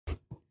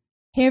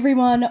Hey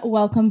everyone,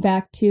 welcome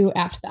back to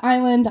After the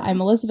Island. I'm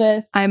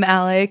Elizabeth. I'm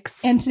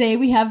Alex. And today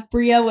we have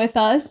Bria with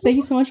us. Thank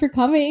you so much for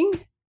coming.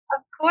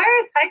 Of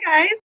course. Hi,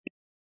 guys.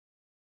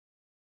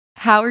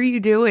 How are you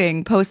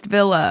doing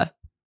post-villa?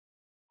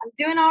 I'm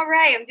doing all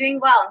right. I'm doing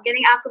well. I'm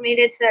getting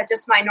acclimated to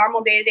just my normal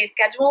day-to-day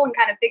schedule and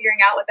kind of figuring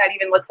out what that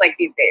even looks like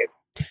these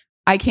days.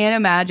 I can't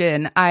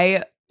imagine.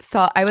 I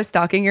was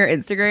stalking your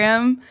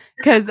Instagram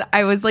because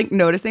I was like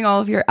noticing all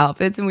of your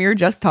outfits, and we were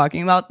just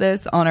talking about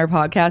this on our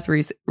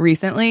podcast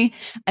recently.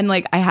 And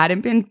like, I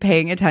hadn't been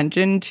paying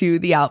attention to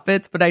the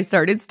outfits, but I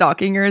started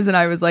stalking yours and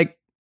I was like,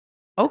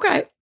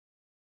 okay.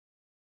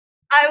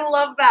 I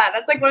love that.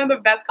 That's like one of the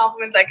best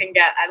compliments I can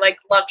get. I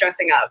love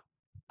dressing up.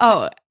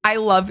 Oh, I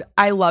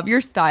love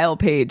your style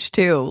page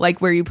too, like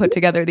where you put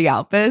together the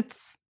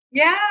outfits.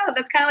 Yeah,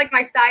 that's kind of like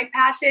my side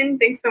passion.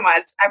 Thanks so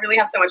much. I really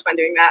have so much fun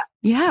doing that.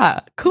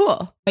 Yeah,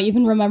 cool. I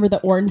even remember the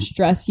orange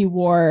dress you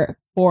wore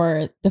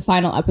for the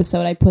final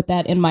episode. I put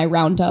that in my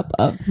roundup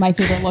of my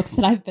favorite looks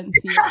that I've been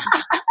seeing.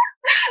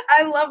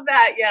 I love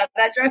that. Yeah,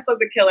 that dress was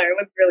a killer. It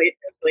was really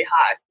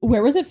hot.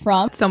 Where was it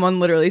from? Someone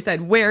literally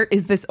said, "Where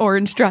is this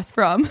orange dress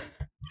from?"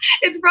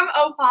 It's from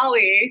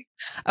Opali.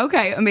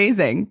 Okay,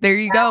 amazing. There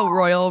you go,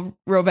 Royal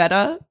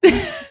Robetta.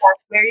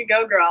 There you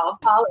go, girl.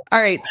 Polly. All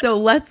right, so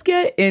let's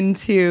get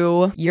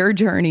into your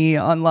journey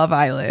on Love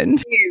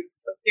Island.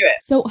 Please, let's do it.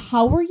 So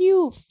how were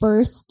you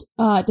first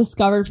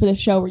discovered for the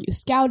show? Were you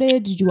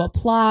scouted? Did you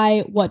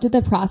apply? What did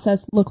the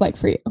process look like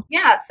for you?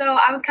 Yeah, so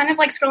I was kind of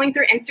like scrolling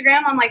through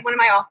Instagram on like one of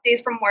my off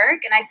days from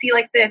work, and I see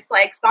like this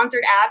like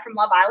sponsored ad from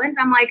Love Island.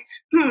 I'm like,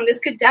 this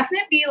could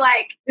be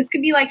like,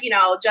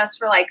 just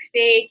for like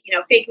fake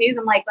news.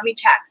 I'm like, let me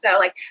check. So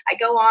like I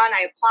go on,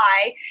 I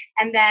apply,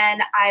 and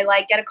then I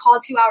like get a call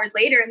 2 hours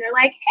later, and they're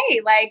like,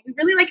 hey, like we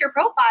really like your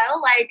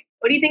profile. Like,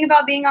 what do you think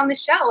about being on the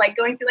show? Like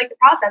going through like the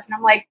process. And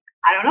I'm like,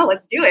 I don't know,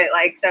 let's do it.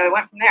 Like, so I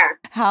went from there.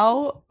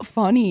 How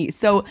funny.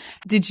 So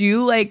did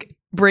you like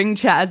bring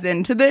Chaz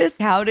into this?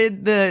 How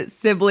did the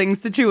sibling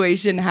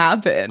situation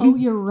happen? Oh,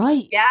 you're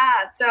right.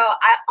 Yeah. So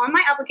on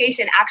my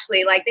application,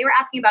 actually, like they were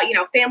asking about,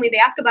 family. They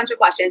asked a bunch of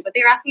questions, but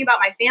they were asking about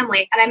my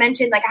family. And I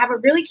mentioned like, I have a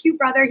really cute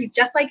brother. He's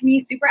just like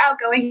me, super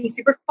outgoing. He's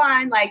super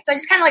fun. Like, so I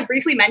just kind of like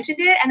briefly mentioned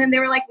it. And then they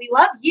were like, we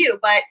love you,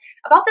 but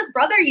about this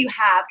brother you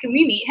have, can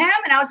we meet him?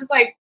 And I was just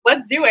like,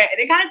 let's do it. And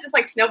it kind of just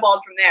like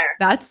snowballed from there.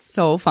 That's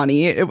so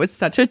funny. It was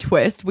such a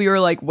twist. We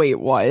were like, wait,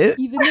 what?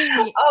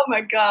 Oh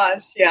my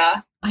gosh.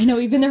 Yeah. I know,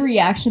 even the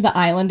reaction of the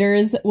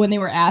Islanders when they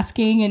were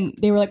asking and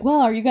they were like,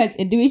 well, are you guys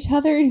into each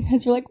other? And you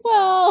guys were like,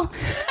 well,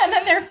 and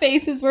then their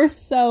faces were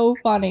so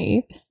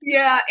funny.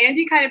 Yeah,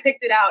 Andy kind of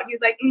picked it out. He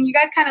was like, you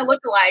guys kind of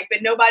look alike,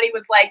 but nobody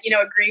was like,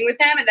 agreeing with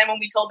him. And then when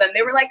we told them,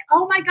 they were like,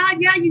 oh my God,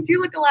 yeah, you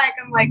do look alike.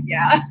 I'm like,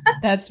 yeah.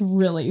 That's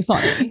really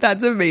funny.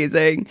 That's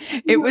amazing.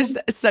 It was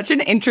such an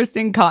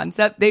interesting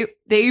concept.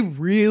 They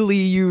really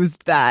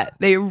used that.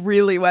 They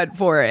really went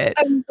for it.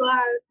 I'm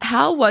glad.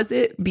 How was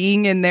it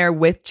being in there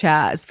with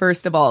Chaz,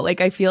 first of all?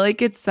 Like, I feel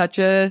like it's such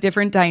a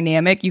different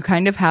dynamic. You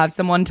kind of have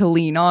someone to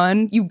lean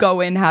on. You go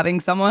in having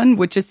someone,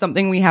 which is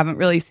something we haven't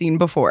really seen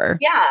before.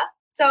 Yeah.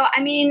 So,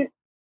 I mean,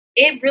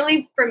 it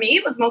really, for me,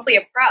 it was mostly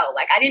a pro.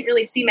 Like, I didn't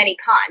really see many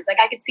cons. Like,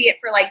 I could see it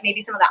for, like,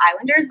 maybe some of the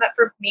Islanders. But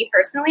for me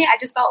personally, I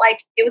just felt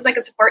like it was, like,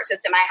 a support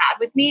system I had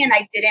with me. And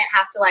I didn't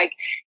have to, like,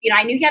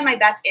 I knew he had my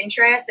best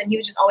interests. And he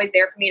was just always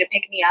there for me to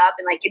pick me up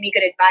and, like, give me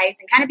good advice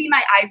and kind of be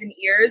my eyes and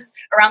ears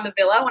around the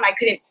villa when I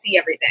couldn't see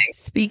everything.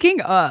 Speaking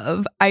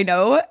of, I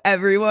know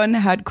everyone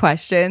had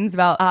questions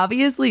about,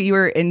 obviously, you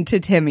were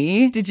into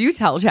Timmy. Did you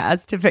tell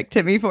Chaz to pick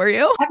Timmy for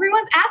you?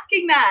 Everyone's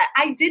asking that.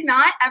 I did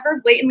not ever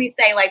blatantly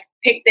say, like,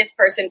 pick this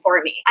person for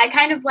me. I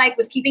kind of like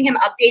was keeping him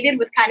updated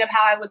with kind of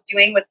how I was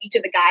doing with each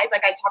of the guys.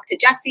 Like I talked to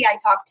Jesse, I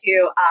talked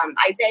to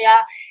Isaiah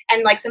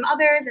and like some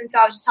others. And so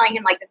I was just telling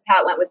him like, this is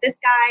how it went with this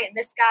guy and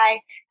this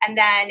guy. And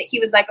then he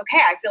was like, okay,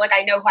 I feel like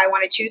I know who I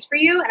want to choose for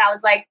you. And I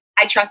was like,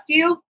 I trust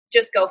you.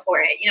 Just go for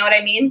it. You know what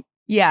I mean?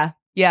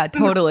 Yeah,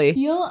 totally. I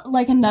feel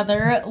like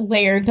another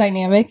layered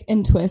dynamic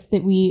and twist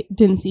that we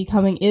didn't see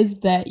coming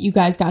is that you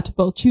guys got to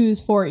both choose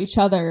for each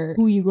other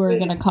who you were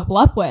going to couple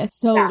up with.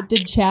 So yeah.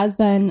 Did Chaz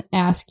then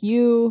ask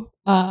you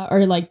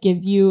or like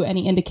give you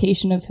any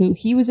indication of who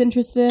he was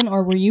interested in?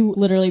 Or were you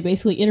literally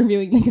basically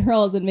interviewing the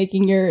girls and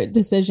making your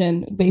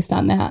decision based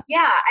on that?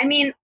 Yeah, I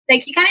mean,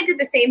 like he kind of did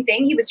the same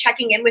thing. He was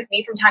checking in with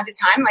me from time to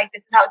time, like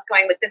this is how it's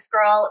going with this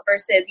girl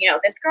versus,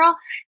 this girl.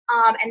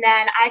 And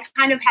then I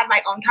kind of had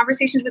my own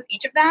conversations with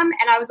each of them.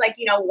 And I was like,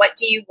 what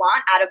do you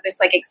want out of this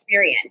like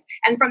experience?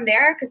 And from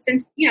there, because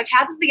since,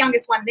 Chaz is the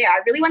youngest one there,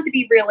 I really want to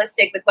be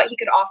realistic with what he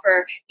could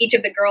offer each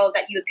of the girls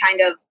that he was kind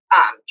of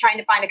trying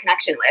to find a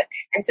connection with.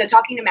 And so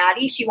talking to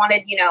Maddie, she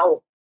wanted,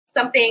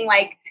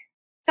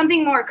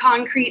 something more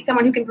concrete,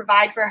 someone who can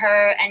provide for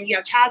her. And,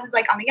 Chaz is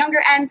like on the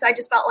younger end. So I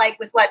just felt like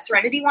with what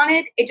Serenity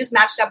wanted, it just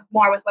matched up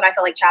more with what I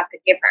felt like Chaz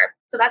could give her.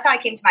 So that's how I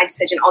came to my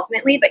decision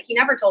ultimately, but he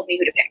never told me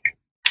who to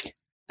pick.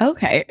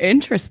 Okay,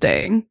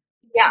 interesting.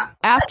 Yeah.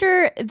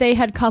 After they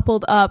had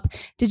coupled up,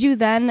 did you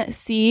then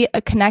see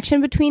a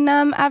connection between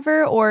them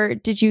ever? Or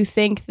did you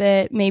think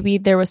that maybe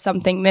there was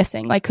something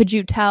missing? Like, could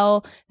you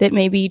tell that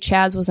maybe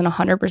Chaz wasn't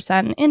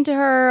 100% into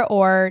her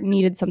or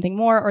needed something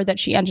more, or that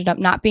she ended up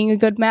not being a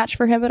good match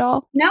for him at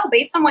all? No,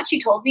 based on what she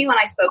told me when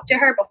I spoke to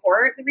her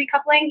before the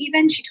recoupling,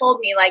 even, she told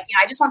me, like,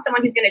 I just want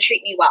someone who's going to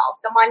treat me well,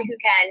 someone who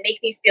can make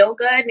me feel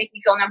good, make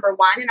me feel number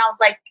one. And I was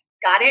like,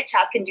 got it.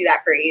 Chaz can do that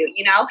for you,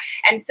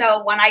 And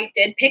so when I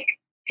did pick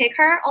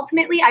her,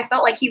 ultimately, I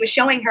felt like he was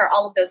showing her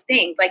all of those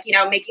things, like,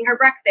 making her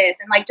breakfast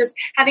and like just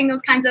having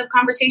those kinds of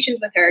conversations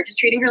with her, just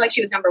treating her like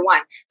she was number one.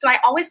 So I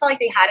always felt like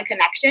they had a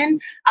connection.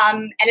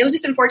 And it was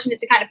just unfortunate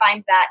to kind of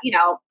find that,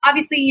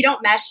 obviously you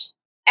don't mesh.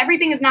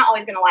 Everything is not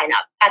always going to line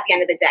up at the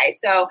end of the day.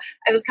 So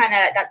it was kind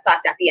of, that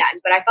sucked at the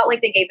end, but I felt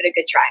like they gave it a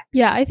good try.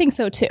 Yeah, I think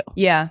so too.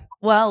 Yeah.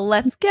 Well,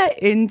 let's get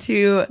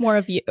into more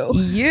of you.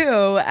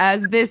 You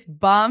as this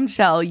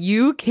bombshell.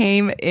 You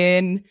came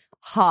in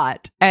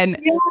hot. And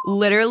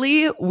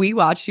literally, we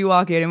watched you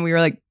walk in and we were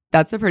like,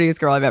 that's the prettiest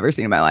girl I've ever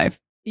seen in my life.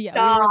 Yeah,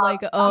 we were like,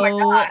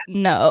 oh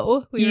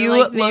no. You were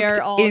like, looked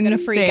all gonna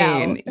freak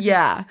out.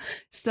 Yeah.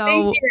 So,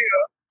 thank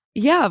you.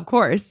 Yeah, of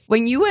course.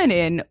 When you went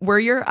in, were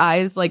your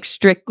eyes like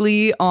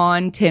strictly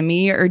on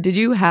Timmy, or did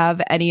you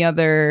have any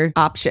other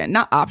option?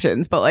 Not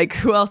options, but like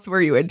who else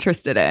were you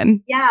interested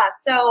in? Yeah.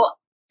 So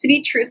to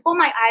be truthful,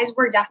 my eyes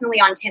were definitely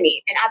on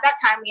Timmy. And at that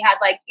time we had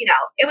like,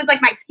 it was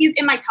like he's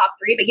in my top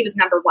 3, but he was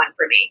number 1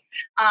 for me.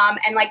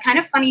 And like kind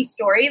of funny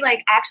story,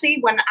 like actually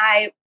when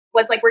I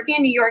was like working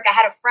in New York, I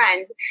had a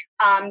friend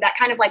that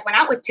kind of like went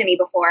out with Timmy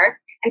before.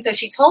 And so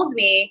she told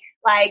me,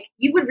 like,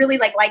 you would really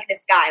like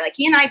this guy. Like,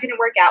 he and I didn't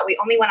work out. We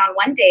only went on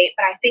one date,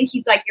 but I think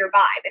he's like your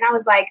vibe. And I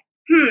was like,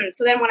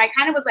 So then when I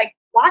kind of was like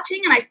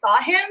watching and I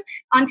saw him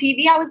on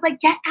TV, I was like,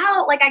 get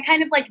out. Like, I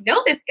kind of like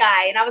know this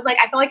guy. And I was like,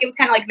 I felt like it was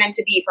kind of like meant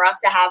to be for us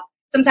to have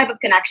some type of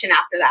connection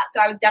after that. So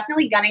I was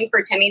definitely gunning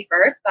for Timmy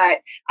first, but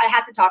I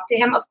had to talk to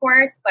him, of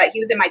course, but he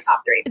was in my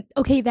top 3.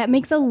 Okay, that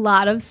makes a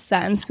lot of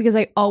sense because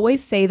I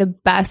always say the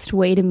best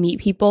way to meet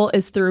people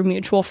is through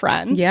mutual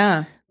friends.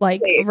 Yeah.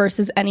 Like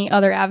versus any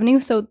other avenue.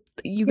 So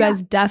you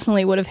guys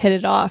definitely would have hit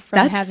it off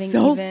from having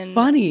so even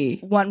funny.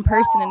 one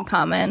person in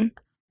common.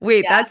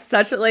 Wait, that's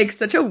such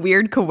a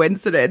weird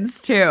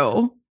coincidence too.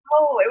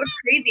 Oh, it was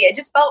crazy. It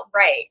just felt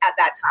right at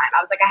that time.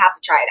 I was like, I have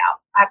to try it out.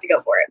 I have to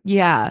go for it.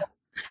 Yeah.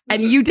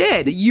 And you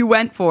did. You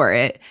went for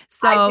it.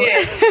 So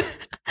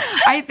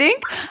I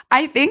did.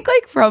 I think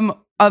like from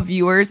a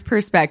viewer's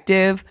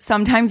perspective,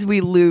 sometimes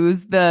we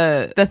lose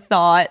the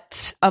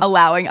thought of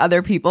allowing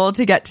other people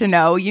to get to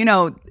know,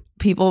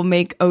 people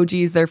make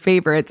OGs their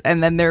favorites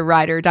and then they're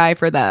ride or die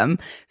for them.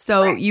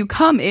 So you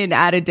come in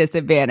at a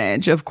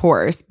disadvantage, of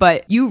course,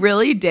 but you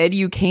really did.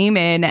 You came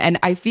in and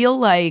I feel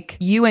like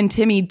you and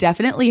Timmy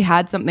definitely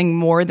had something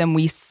more than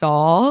we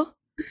saw.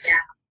 Yeah.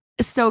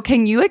 So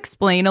can you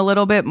explain a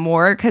little bit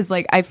more? Because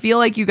like I feel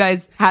like you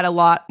guys had a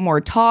lot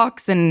more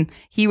talks and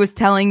he was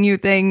telling you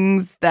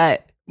things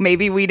that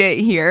maybe we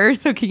didn't hear.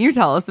 So can you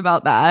tell us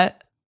about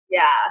that?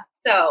 Yeah.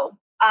 So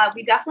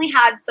we definitely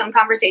had some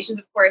conversations.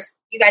 Of course,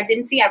 you guys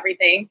didn't see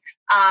everything.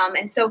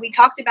 And so we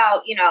talked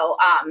about,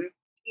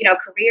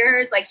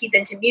 careers, like he's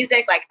into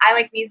music, like I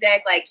like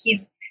music, like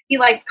he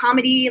likes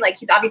comedy, like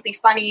he's obviously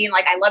funny. And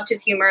like, I loved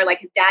his humor, like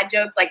his dad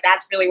jokes, like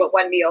that's really what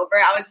won me over.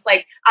 I was just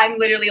like, I'm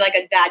literally like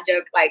a dad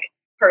joke, like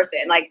person.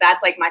 Like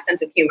that's like my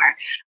sense of humor.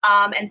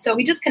 And so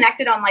we just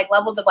connected on like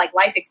levels of like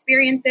life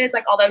experiences.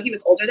 Like, although he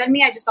was older than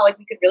me, I just felt like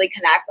we could really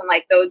connect on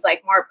like those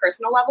like more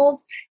personal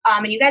levels.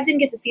 And you guys didn't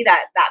get to see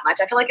that much.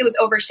 I feel like it was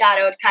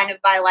overshadowed kind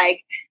of by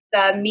like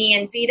the me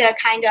and Zeta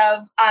kind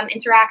of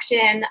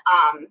interaction,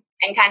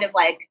 and kind of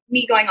like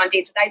me going on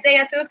dates with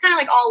Isaiah. So it was kind of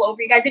like all over.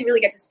 You guys didn't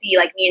really get to see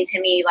like me and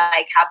Timmy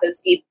like have those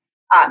deep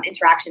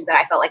interactions that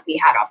I felt like we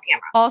had off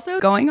camera. Also,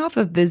 going off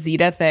of the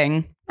Zeta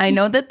thing, I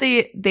know that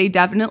they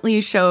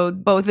definitely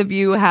showed both of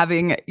you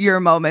having your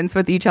moments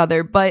with each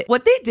other, but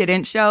what they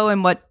didn't show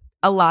and what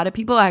a lot of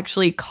people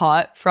actually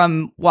caught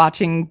from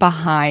watching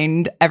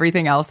behind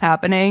everything else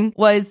happening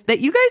was that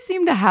you guys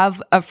seem to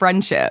have a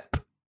friendship.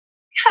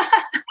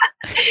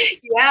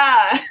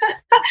 Yeah,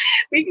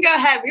 we can go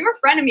ahead. We were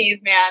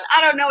frenemies, man.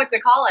 I don't know what to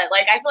call it.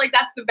 Like, I feel like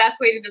that's the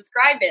best way to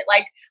describe it.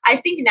 Like, I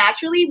think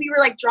naturally we were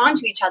like drawn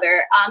to each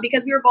other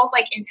because we were both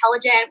like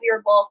intelligent. We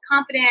were both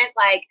confident.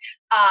 Like,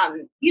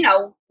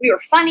 we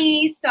were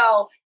funny.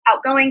 So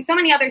outgoing, so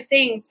many other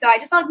things. So I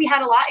just felt like we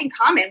had a lot in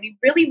common. We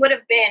really would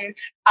have been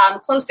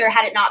closer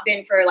had it not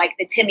been for like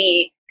the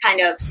Timmy kind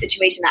of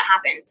situation that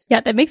happened. Yeah,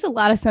 that makes a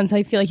lot of sense.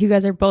 I feel like you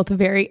guys are both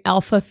very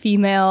alpha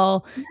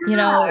female,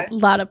 a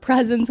lot of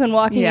presence when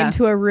walking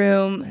into a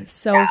room.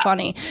 So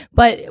funny.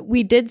 But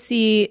we did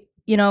see,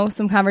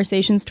 some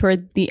conversations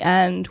toward the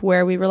end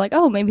where we were like,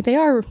 oh, maybe they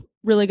are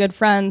really good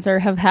friends or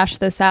have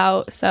hashed this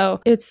out.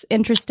 So it's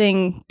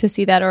interesting to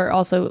see that, or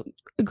also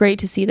great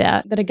to see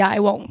that a guy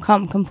won't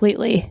come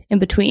completely in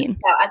between.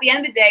 Yeah, at the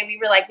end of the day,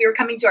 we were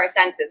coming to our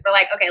senses. We're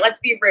like, okay, let's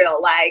be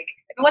real. Like,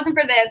 if it wasn't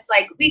for this,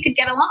 like, we could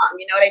get along.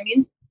 You know what I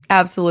mean?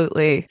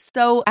 Absolutely.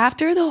 So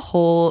after the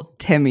whole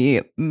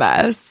Timmy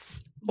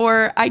mess,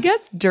 or I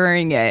guess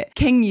during it.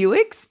 Can you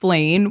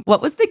explain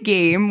what was the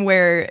game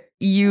where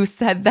you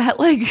said that,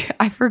 like,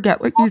 I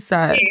forget what you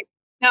said.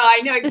 No,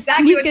 I know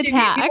exactly what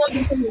attack. You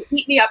mean. People need to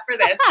beat me up for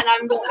this, and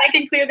I'm glad I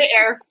can clear the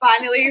air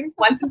finally,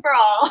 once and for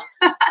all.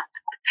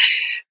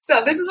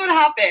 So this is what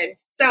happened.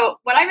 So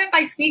what I meant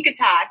by sneak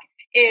attack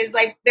is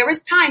like there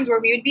was times where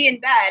we would be in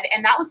bed,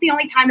 and that was the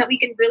only time that we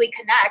could really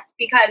connect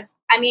because,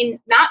 I mean,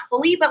 not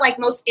fully, but like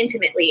most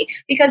intimately,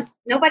 because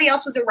nobody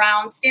else was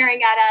around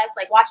staring at us,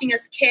 like watching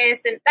us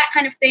kiss and that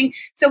kind of thing.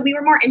 So we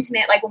were more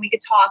intimate, like when we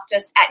could talk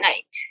just at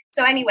night.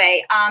 So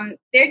anyway,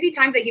 there'd be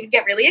times that he would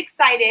get really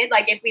excited,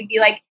 like if we'd be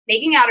like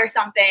making out or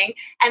something,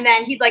 and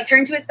then he'd like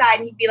turn to his side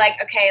and he'd be like,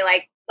 okay,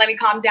 like, let me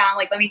calm down,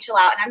 like, let me chill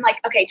out. And I'm like,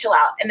 okay, chill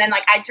out. And then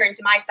like I'd turn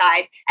to my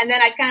side, and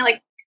then I'd kind of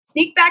like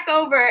sneak back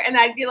over, and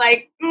I'd be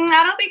like,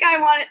 I don't think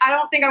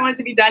I want it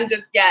to be done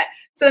just yet.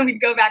 So then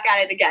we'd go back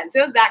at it again.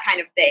 So it was that kind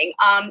of thing.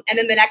 And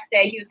then the next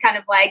day he was kind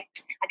of like,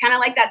 I kind of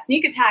like that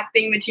sneak attack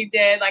thing that you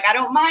did. Like, I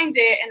don't mind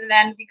it. And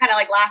then we kind of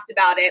like laughed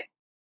about it.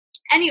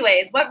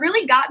 Anyways, what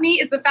really got me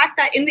is the fact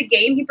that in the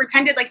game, he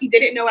pretended like he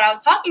didn't know what I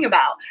was talking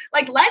about.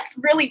 Like, let's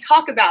really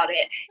talk about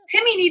it.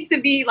 Timmy needs to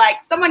be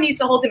like, someone needs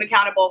to hold him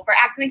accountable for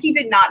acting like he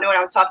did not know what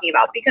I was talking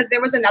about, because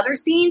there was another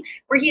scene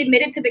where he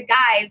admitted to the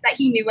guys that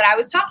he knew what I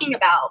was talking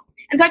about.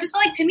 And so I just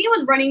felt like Timmy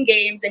was running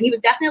games, and he was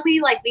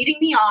definitely like leading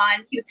me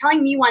on. He was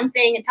telling me one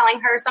thing and telling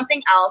her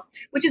something else,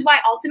 which is why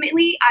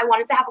ultimately I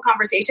wanted to have a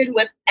conversation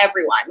with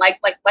everyone. Like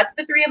let's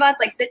the three of us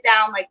like sit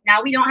down. Like,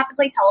 now we don't have to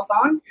play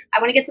telephone. I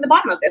want to get to the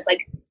bottom of this.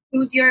 Like,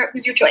 who's your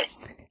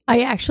choice?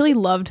 I actually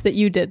loved that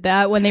you did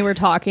that when they were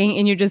talking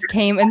and you just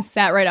came and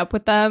sat right up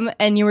with them,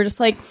 and you were just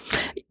like,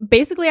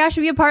 basically I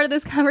should be a part of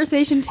this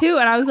conversation too.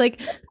 And I was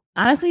like,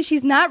 honestly,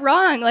 she's not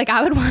wrong. Like,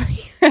 I would want to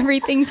hear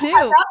everything too.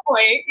 At that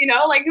point, you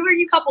know, like, who are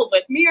you coupled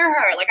with, me or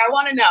her? Like, I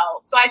want to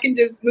know so I can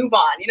just move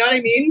on. You know what I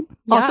mean?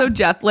 Yeah. Also,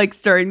 Jeff, like,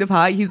 stirring the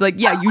pot. He's like,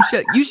 yeah,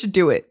 you should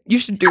do it. You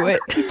should do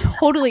it. He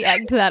totally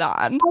egged that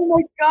on. Oh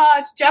my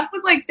gosh. Jeff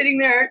was like sitting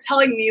there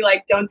telling me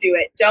like, don't do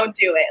it. Don't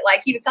do it.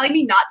 Like, he was telling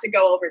me not to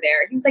go over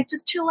there. He was like,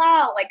 just chill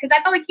out. Like, cause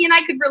I felt like he and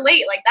I could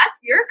relate. Like, that's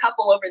your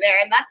couple over there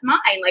and that's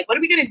mine. Like, what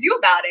are we going to do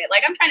about it?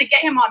 Like, I'm trying to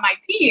get him on my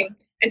team.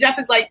 And Jeff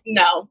is like,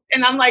 no.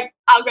 And I'm like,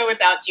 I'll go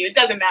without you. It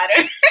doesn't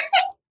matter.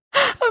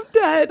 I'm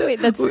dead. Wait,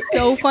 that's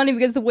so funny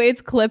because the way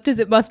it's clipped is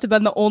it must have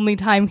been the only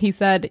time he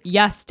said,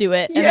 yes, do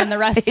it. And then the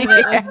rest of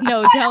it was,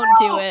 no, don't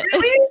do it.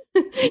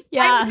 Really?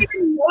 Yeah. I didn't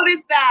even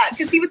notice that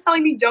because he was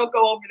telling me, don't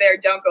go over there.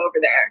 Don't go over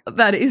there.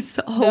 That is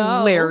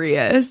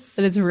hilarious.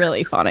 It is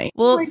really funny.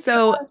 Well,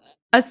 so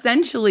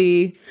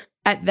essentially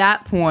at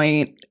that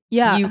point,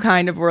 you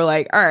kind of were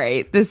like, all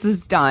right, this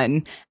is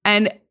done.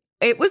 And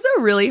it was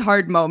a really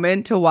hard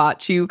moment to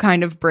watch you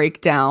kind of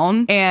break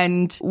down.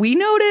 And we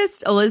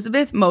noticed,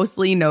 Elizabeth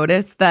mostly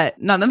noticed, that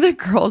none of the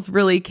girls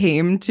really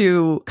came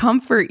to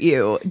comfort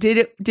you.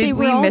 Did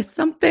we miss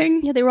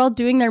something? Yeah, they were all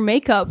doing their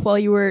makeup while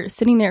you were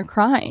sitting there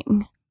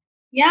crying.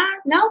 Yeah,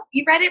 no,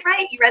 you read it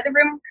right. You read the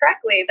room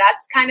correctly.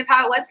 That's kind of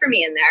how it was for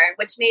me in there,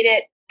 which made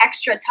it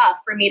extra tough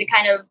for me to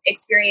kind of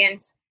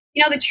experience,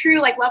 you know, the true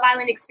like Love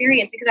Island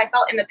experience, because I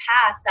felt in the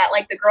past that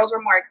like the girls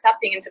were more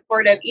accepting and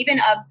supportive even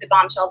of the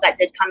bombshells that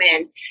did come in.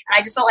 And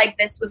I just felt like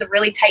this was a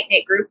really tight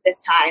knit group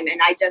this time.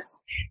 And I just,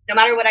 no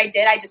matter what I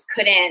did,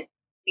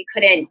 we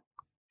couldn't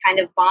kind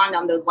of bond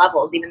on those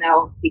levels, even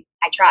though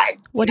I tried.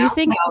 What do you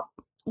think? So,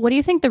 what do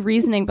you think the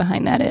reasoning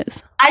behind that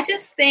is? I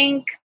just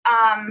think,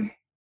 I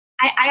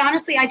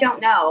honestly, I don't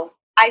know.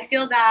 I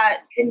feel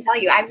that, couldn't tell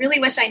you. I really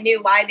wish I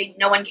knew why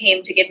no one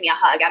came to give me a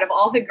hug. Out of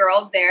all the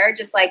girls there,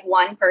 just like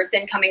one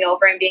person coming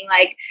over and being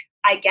like,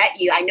 I get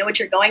you. I know what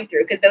you're going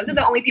through. Because those are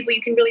the only people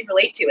you can really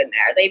relate to in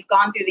there. They've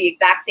gone through the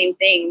exact same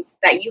things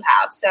that you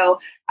have. So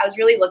I was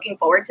really looking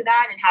forward to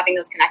that and having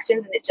those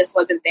connections, and it just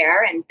wasn't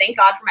there. And thank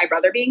God for my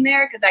brother being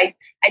there, because I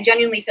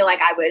genuinely feel like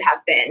I would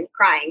have been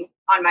crying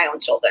on my own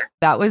shoulder.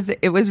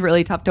 It was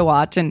really tough to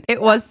watch. And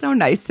it was so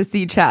nice to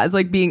see Chaz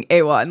like being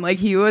A1. Like,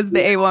 he was the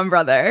A1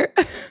 brother.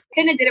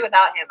 Couldn't have did it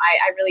without him.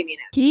 I really mean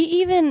it.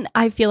 He even,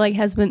 I feel like,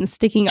 has been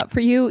sticking up for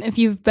you if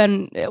you've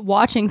been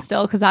watching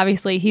still, because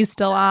obviously he's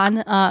still on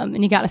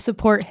and you got to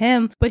support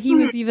him. But he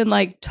was even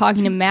like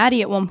talking to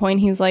Maddie at one point.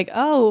 He was like,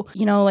 oh,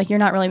 you know, like, you're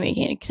not really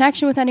making a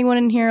connection with anyone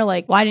in here.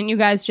 Like, why didn't you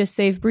guys just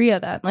save Bria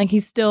then? Like, he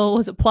still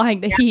was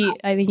applying the heat.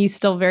 I think he's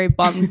still very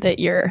bummed that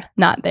you're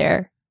not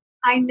there.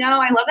 I know.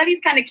 I love that he's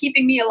kind of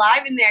keeping me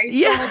alive in there. He's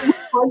still holding the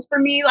torch for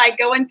me, like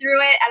going through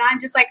it. And I'm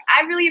just like,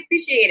 I really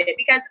appreciate it,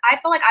 because I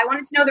felt like I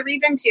wanted to know the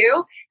reason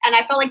too. And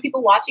I felt like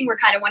people watching were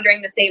kind of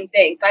wondering the same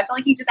thing. So I felt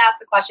like he just asked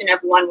the question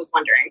everyone was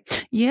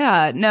wondering.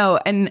 Yeah, no.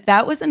 And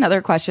that was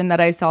another question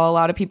that I saw a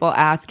lot of people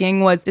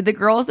asking was, did the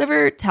girls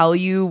ever tell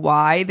you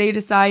why they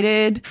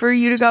decided for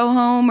you to go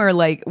home? Or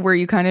like, were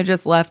you kind of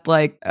just left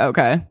like,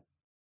 okay.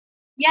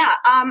 Yeah.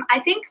 I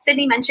think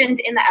Sydney mentioned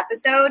in the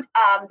episode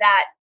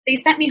that they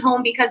sent me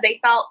home because they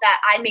felt that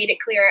I made it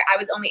clear I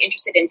was only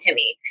interested in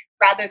Timmy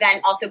rather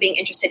than also being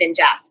interested in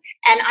Jeff.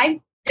 And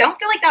I don't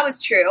feel like that was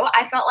true.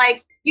 I felt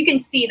like you can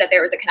see that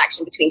there was a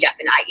connection between Jeff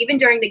and I. Even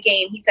during the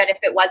game, he said if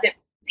it wasn't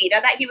Zeta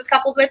that he was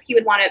coupled with, he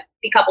would want to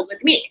be coupled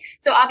with me.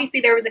 So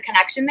obviously there was a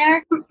connection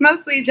there.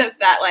 Mostly just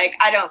that, like,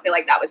 I don't feel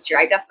like that was true.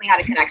 I definitely had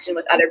a connection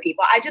with other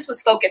people. I just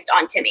was focused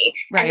on Timmy.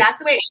 Right. And that's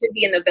the way it should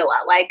be in the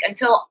villa. Like,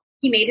 until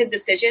he made his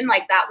decision,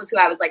 like, that was who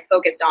I was like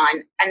focused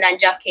on. And then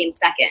Jeff came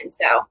second.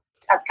 So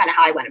that's kind of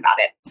how I went about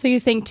it. So you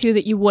think too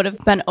that you would have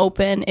been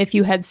open if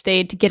you had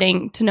stayed to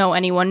getting to know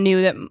anyone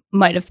new that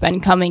might have been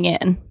coming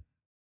in?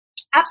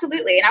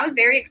 Absolutely. And I was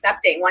very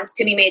accepting once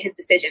Timmy made his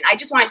decision. I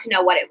just wanted to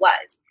know what it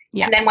was.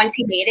 Yeah. And then once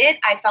he made it,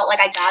 I felt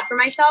like I got for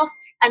myself.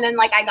 And then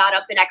like I got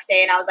up the next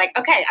day and I was like,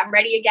 okay, I'm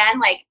ready again.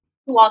 Like,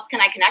 who else can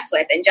I connect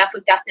with? And Jeff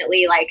was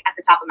definitely like at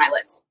the top of my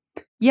list.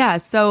 Yeah.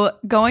 So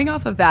going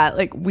off of that,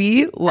 like,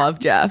 we love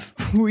Jeff.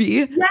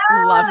 We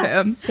love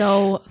him.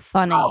 So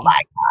funny. Oh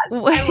my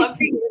gosh. I love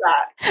to hear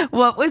that.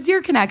 What was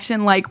your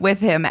connection like with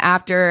him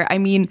after? I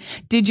mean,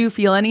 did you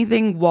feel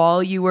anything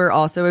while you were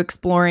also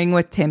exploring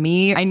with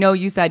Timmy? I know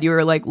you said you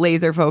were like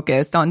laser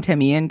focused on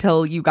Timmy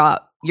until you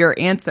got your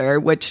answer,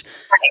 which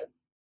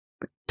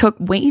took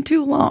way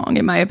too long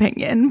in my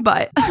opinion,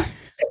 but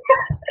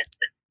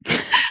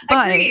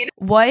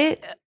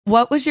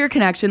what was your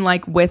connection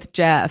like with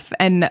Jeff?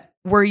 And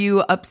were you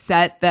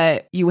upset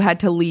that you had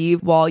to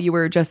leave while you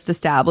were just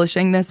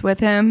establishing this with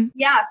him?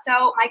 Yeah,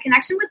 so my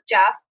connection with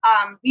Jeff,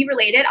 we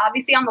related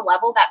obviously on the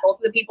level that both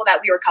of the people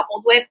that we were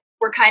coupled with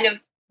were kind of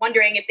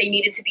wondering if they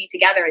needed to be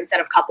together instead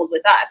of coupled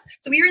with us.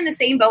 So we were in the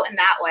same boat in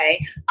that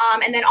way.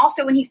 And then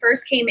also when he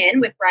first came in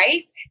with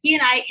Bryce, he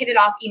and I hit it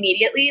off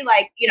immediately.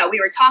 Like, you know, we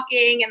were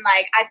talking and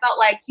like, I felt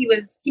like he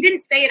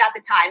didn't say it at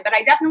the time, but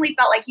I definitely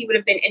felt like he would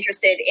have been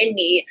interested in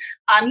me.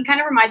 He kind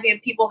of reminds me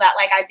of people that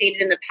like I've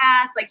dated in the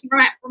past. Like he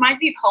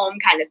reminds me of home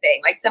kind of thing,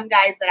 like some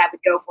guys that I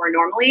would go for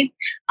normally.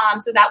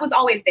 So that was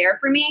always there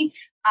for me.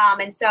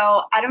 And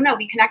so I don't know,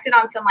 we connected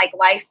on some like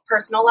life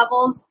personal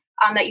levels.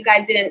 That you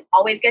guys didn't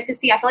always get to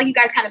see. I feel like you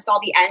guys kind of saw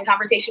the end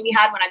conversation we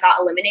had when I got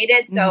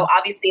eliminated. So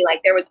obviously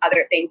like there was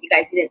other things you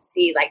guys didn't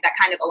see, like that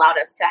kind of allowed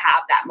us to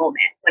have that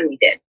moment when we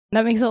did.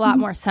 That makes a lot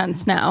more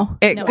sense now.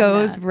 It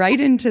goes right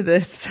into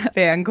this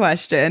fan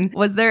question.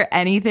 Was there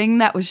anything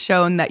that was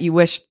shown that you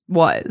wish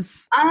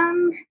was?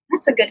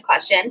 That's a good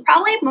question.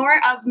 Probably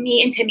more of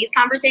me and Timmy's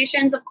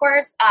conversations, of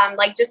course.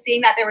 Like just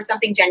seeing that there was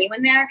something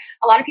genuine there.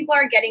 A lot of people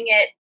are getting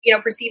it, you know,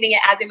 perceiving it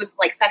as it was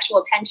like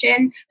sexual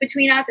tension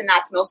between us. And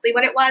that's mostly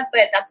what it was,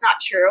 but that's not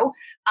true.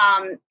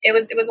 It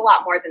was a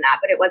lot more than that,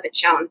 but it wasn't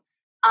shown.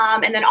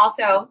 And then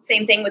also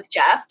same thing with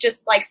Jeff,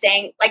 just like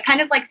saying, like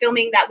kind of like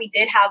filming that we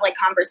did have like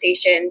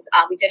conversations.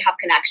 We did have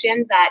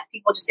connections that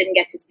people just didn't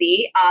get to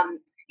see.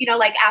 You know,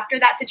 like after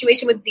that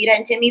situation with Zeta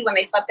and Timmy, when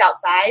they slept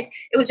outside,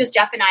 it was just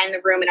Jeff and I in the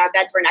room and our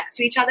beds were next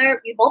to each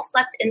other. We both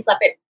slept in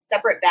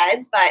separate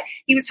beds, but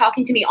he was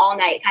talking to me all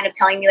night, kind of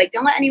telling me like,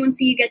 don't let anyone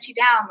see you get you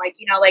down. Like,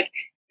 you know, like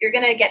you're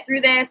going to get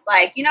through this,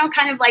 like, you know,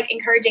 kind of like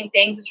encouraging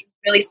things, which was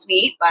really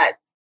sweet, but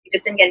we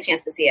just didn't get a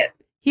chance to see it.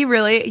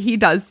 He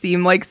does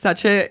seem like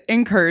such an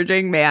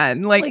encouraging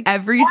man. Like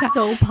every time,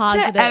 so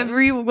positive. To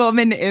every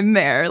woman in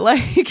there.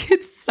 Like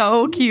it's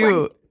so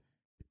cute.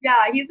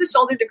 Yeah, he's the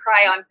shoulder to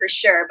cry on for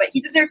sure, but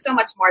he deserves so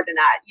much more than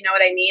that. You know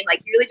what I mean?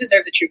 Like he really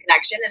deserves a true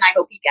connection, and I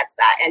hope he gets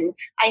that. And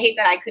I hate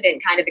that I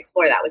couldn't kind of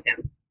explore that with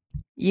him.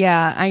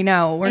 Yeah, I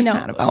know. We're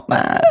sad about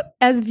that.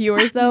 As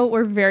viewers, though,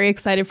 we're very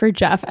excited for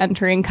Jeff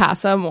entering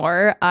Casa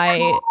more.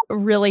 I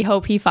really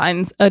hope he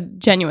finds a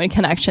genuine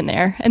connection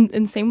there.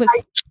 And same with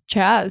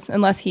Chaz,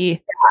 unless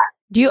he...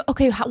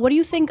 what do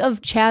you think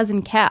of Chaz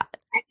and Kat?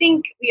 I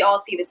think we all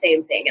see the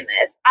same thing in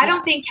this. I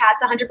don't think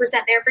Kat's 100%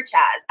 there for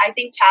Chaz. I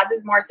think Chaz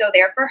is more so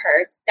there for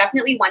her. It's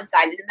definitely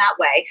one-sided in that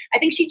way. I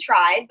think she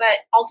tried, but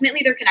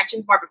ultimately their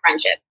connection's more of a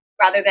friendship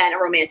rather than a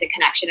romantic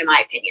connection, in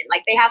my opinion.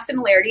 Like they have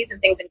similarities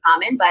and things in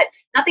common, but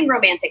nothing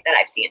romantic that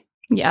I've seen.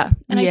 Yeah.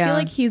 And I feel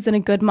like he's in a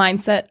good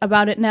mindset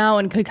about it now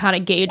and could kind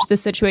of gauge the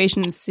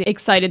situation and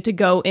excited to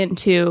go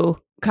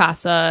into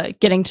Casa,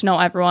 getting to know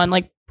everyone,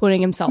 like putting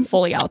himself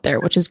fully out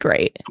there, which is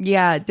great.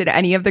 Yeah. Did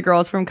any of the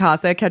girls from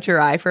Casa catch your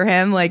eye for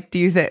him? Like,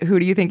 who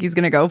do you think he's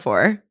going to go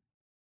for?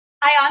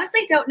 I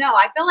honestly don't know.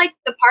 I feel like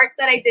the parts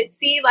that I did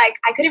see, like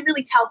I couldn't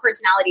really tell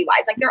personality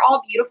wise. Like they're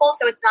all beautiful.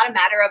 So it's not a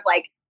matter of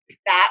like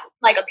that,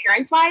 like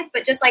appearance wise,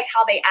 but just like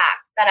how they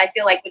act that I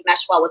feel like would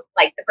mesh well with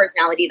like the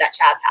personality that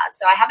Chaz has.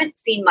 So I haven't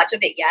seen much of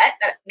it yet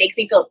that makes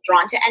me feel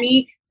drawn to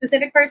any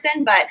specific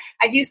person, but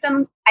I do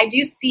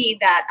see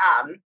that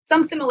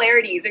some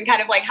similarities in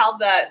kind of like how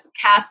the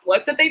cast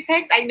looks that they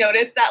picked. I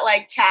noticed that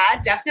like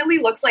Chad definitely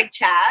looks like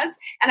Chaz,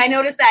 and I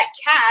noticed that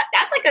Kat,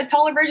 that's like a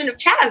taller version of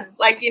Chaz.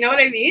 Like, you know what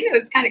I mean? It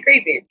was kind of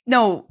crazy.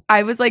 No,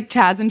 I was like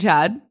Chaz and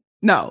Chad.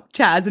 No,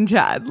 Chaz and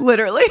Chad,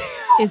 literally.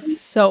 It's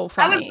so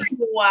funny. I was like,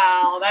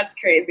 wow, that's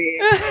crazy.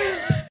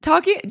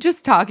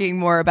 Talking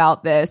more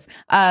about this,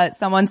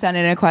 someone sent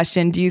in a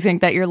question. Do you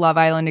think that your Love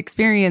Island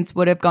experience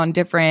would have gone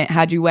different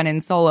had you went in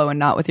solo and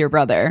not with your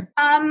brother?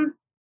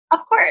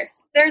 Of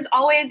course. There's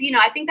always,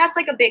 I think that's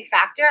like a big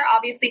factor.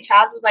 Obviously,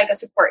 Chaz was like a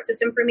support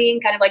system for me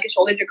and kind of like a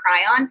shoulder to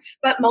cry on.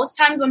 But most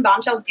times when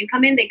bombshells do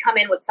come in, they come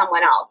in with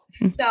someone else.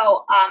 Mm-hmm.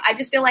 So I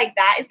just feel like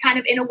that is kind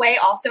of in a way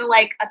also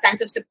like a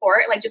sense of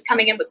support, like just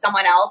coming in with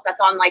someone else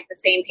that's on like the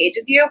same page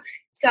as you.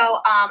 So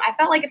I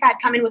felt like if I had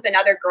come in with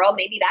another girl,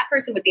 maybe that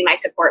person would be my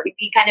support. We'd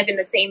be kind of in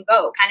the same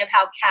boat, kind of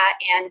how Kat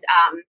and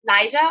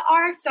Nyjah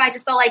are. So I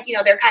just felt like,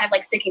 they're kind of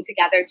like sticking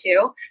together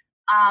too.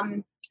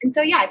 And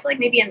so, yeah, I feel like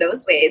maybe in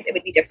those ways it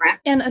would be different.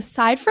 And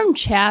aside from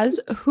Chaz,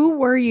 who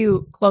were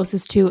you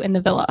closest to in the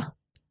villa?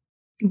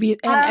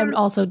 And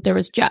also there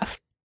was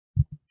Jeff.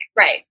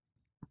 Right.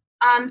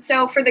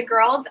 So for the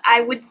girls,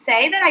 I would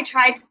say that I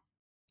tried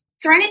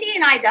Serenity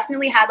and I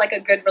definitely had like a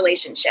good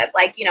relationship.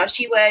 Like,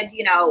 she would,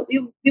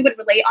 we would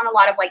relate on a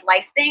lot of like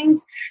life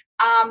things.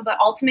 But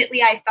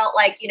ultimately I felt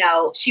like,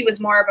 she was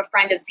more of a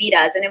friend of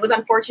Zita's, and it was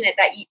unfortunate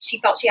that she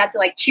felt she had to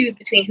like choose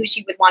between who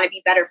she would want to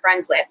be better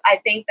friends with. I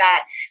think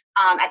that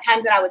at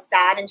times that I was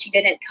sad and she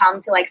didn't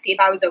come to like see if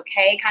I was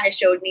okay, kind of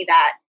showed me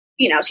that,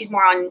 she's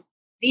more on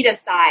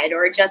Zita's side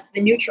or just the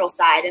neutral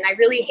side. And I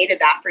really hated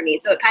that for me.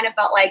 So it kind of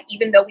felt like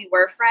even though we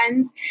were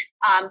friends,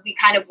 we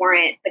kind of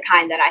weren't the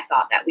kind that I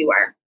thought that we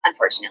were,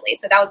 unfortunately.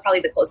 So that was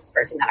probably the closest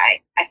person that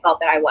I felt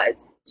that I was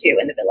to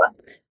in the villa.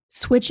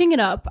 Switching it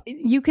up,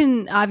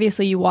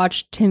 you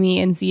watched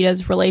Timmy and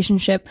Zita's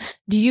relationship.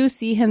 Do you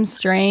see him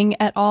straying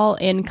at all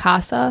in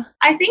Casa?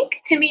 I think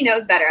Timmy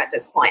knows better at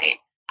this point.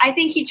 I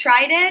think he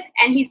tried it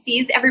and he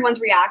sees everyone's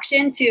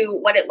reaction to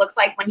what it looks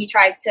like when he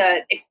tries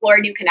to explore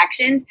new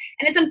connections.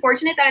 And it's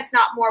unfortunate that it's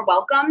not more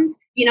welcomed.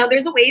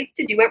 There's a ways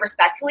to do it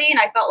respectfully. And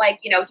I felt like,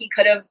 he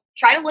could have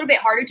tried a little bit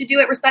harder to do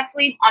it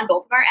respectfully on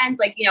both of our ends,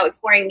 like,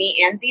 exploring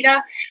me and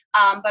Zita.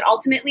 But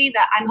ultimately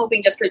that I'm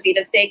hoping just for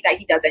Zita's sake that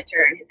he doesn't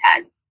turn his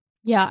head.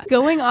 Yeah.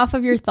 Going off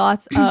of your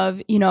thoughts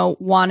of,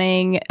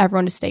 wanting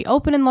everyone to stay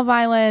open in Love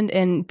Island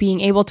and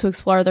being able to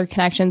explore their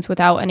connections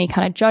without any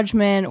kind of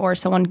judgment or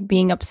someone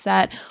being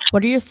upset,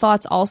 what are your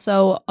thoughts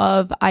also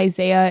of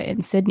Isaiah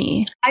and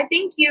Sydney? I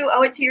think you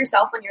owe it to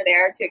yourself when you're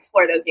there to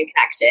explore those new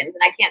connections.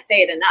 And I can't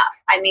say it enough.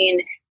 I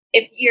mean,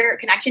 if your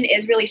connection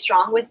is really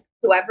strong with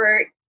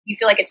whoever you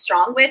feel like it's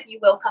strong with, you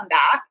will come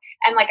back.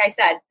 And like I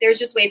said, there's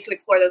just ways to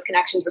explore those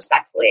connections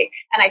respectfully.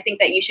 And I think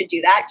that you should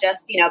do that just,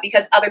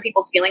 because other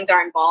people's feelings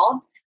are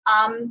involved.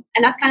 And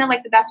that's kind of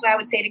like the best way I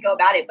would say to go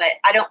about it. But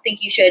I don't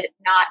think you should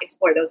not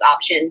explore those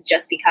options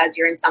just because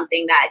you're in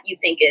something that you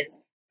think is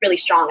really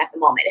strong at the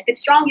moment. If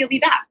it's strong, you'll be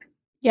back.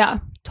 Yeah,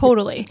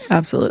 totally.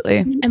 Absolutely.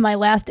 And my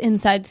last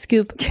inside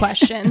scoop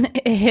question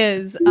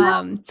is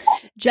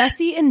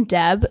Jesse and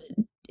Deb.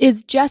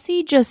 Is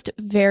Jesse just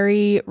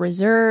very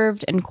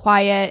reserved and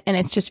quiet and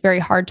it's just very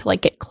hard to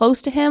like get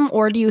close to him?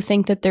 Or do you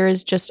think that there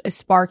is just a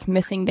spark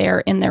missing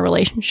there in their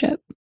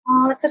relationship?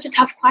 Oh, that's such a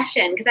tough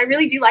question because I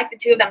really do like the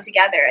two of them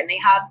together and they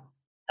have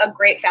a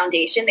great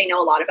foundation. They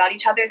know a lot about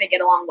each other. They get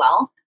along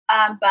well.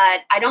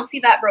 But I don't see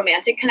that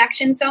romantic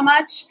connection so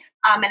much.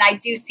 And I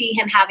do see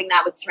him having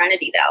that with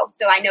Serenity though.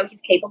 So I know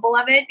he's capable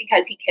of it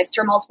because he kissed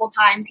her multiple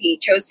times. He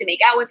chose to make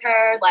out with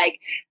her. Like,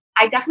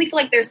 I definitely feel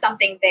like there's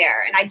something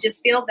there. And I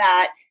just feel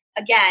that,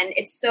 again,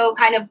 it's so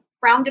kind of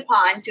frowned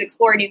upon to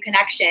explore new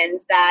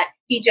connections that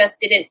he just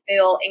didn't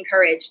feel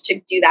encouraged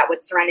to do that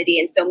with Serenity.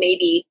 And so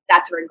maybe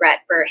that's a regret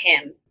for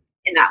him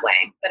in that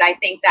way. But I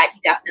think that he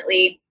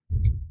definitely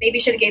maybe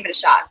should have gave it a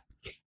shot.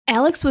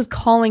 Alex was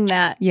calling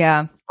that.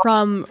 Yeah.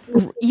 From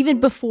even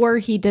before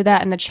he did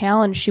that in the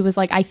challenge, she was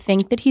like, I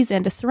think that he's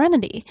into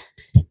Serenity.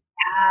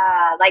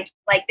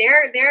 Like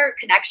their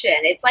connection,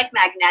 it's like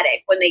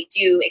magnetic when they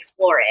do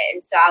explore it.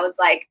 And so I was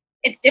like,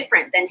 it's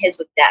different than his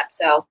with Deb.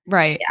 So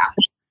right.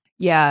 Yeah.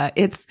 Yeah,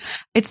 it's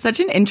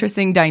such an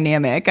interesting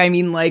dynamic. I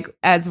mean, like,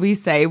 as we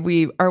say,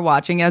 we are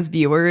watching as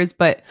viewers,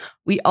 but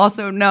we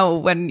also know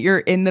when you're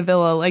in the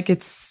villa, like,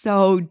 it's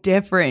so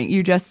different.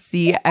 You just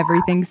see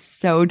everything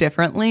so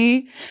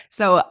differently.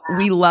 So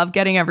we love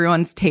getting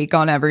everyone's take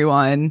on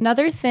everyone.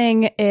 Another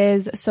thing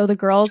is, so the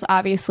girls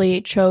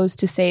obviously chose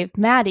to save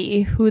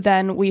Maddie, who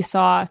then we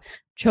saw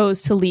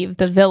chose to leave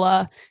the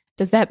villa.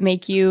 Does that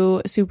make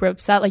you super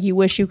upset? Like you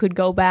wish you could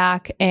go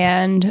back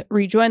and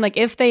rejoin? Like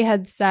if they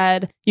had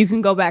said you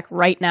can go back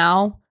right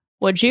now,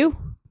 would you?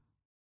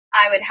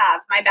 I would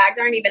have. My bags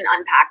aren't even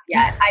unpacked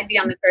yet. I'd be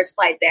on the first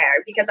flight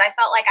there because I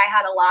felt like I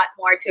had a lot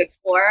more to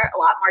explore, a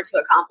lot more to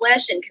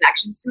accomplish and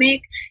connections to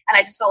make. And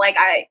I just felt like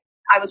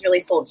I was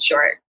really sold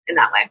short in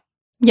that way.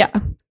 Yeah,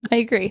 I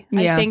agree.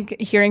 Yeah. I think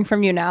hearing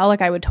from you now,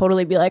 like I would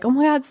totally be like, oh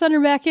my God, send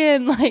her back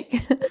in. Like,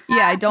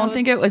 yeah, I don't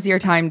think it was your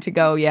time to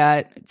go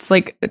yet.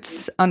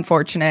 It's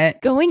unfortunate.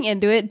 Going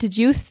into it, did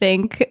you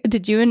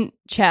and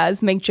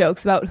Chaz make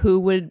jokes about who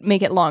would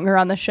make it longer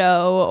on the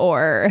show,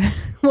 or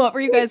what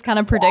were you guys kind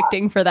of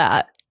predicting for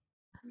that?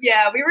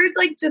 Yeah, we were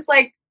just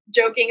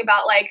joking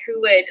about like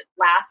who would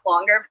last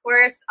longer, of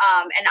course.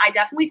 And I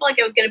definitely feel like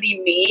it was going to be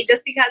me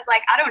just because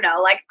I don't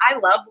know, I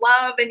love.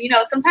 And,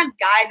 sometimes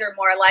guys are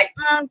more like,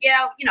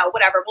 yeah,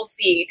 whatever, we'll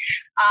see.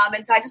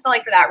 And so I just felt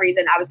like for that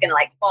reason, I was going to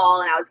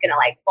fall and I was going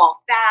to fall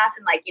fast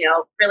and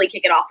really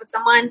kick it off with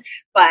someone.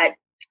 But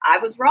I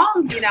was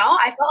wrong,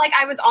 I felt like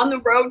I was on the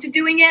road to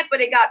doing it,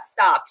 but it got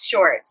stopped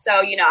short.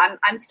 So,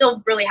 I'm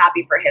still really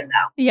happy for him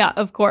though. Yeah,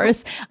 of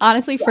course.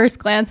 Honestly, first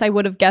glance, I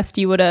would have guessed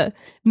you would have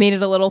made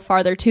it a little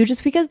farther too,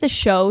 just because the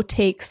show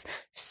takes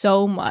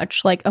so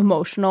much like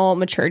emotional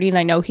maturity. And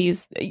I know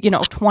he's,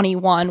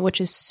 21, which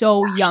is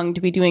so young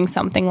to be doing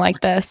something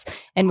like this.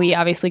 And we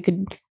obviously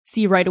could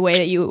see right away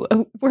that you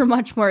were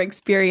much more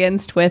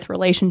experienced with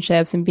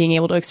relationships and being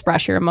able to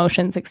express your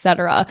emotions,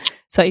 etc.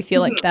 So I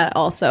feel like that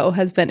also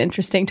has been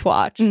interesting to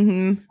watch.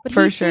 Mm-hmm. But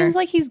For he sure. seems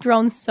like he's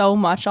grown so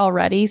much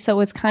already. So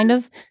it's kind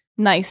of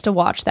nice to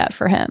watch that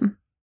for him.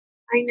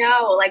 I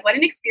know, like what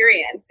an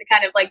experience to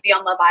kind of like be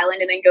on Love Island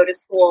and then go to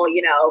school,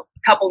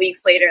 a couple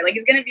weeks later. Like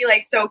it's going to be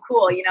like so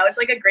cool. It's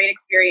like a great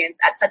experience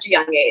at such a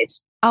young age.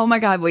 Oh my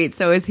God. Wait,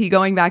 so is he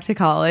going back to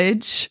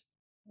college?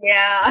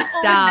 Yeah.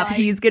 Stop. Oh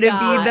He's going to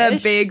be the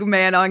big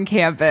man on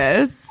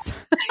campus.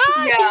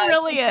 Yeah, he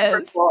really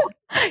is. Cool.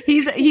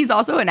 He's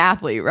also an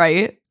athlete,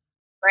 right?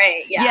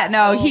 Right. Yeah. Yeah,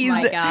 no, Oh he's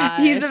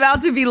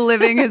about to be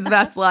living his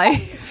best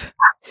life.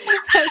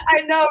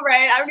 I know,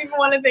 right? I don't even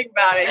want to think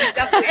about it. He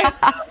definitely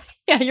is.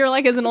 Yeah, you're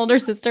like as an older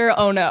sister.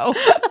 Oh no.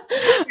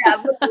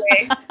 Yeah,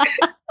 literally.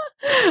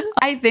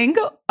 I think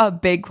a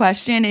big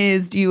question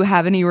is, do you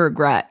have any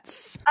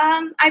regrets?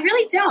 I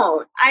really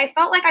don't. I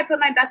felt like I put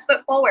my best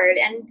foot forward,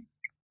 and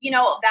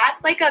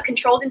that's like a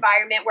controlled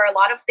environment where a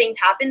lot of things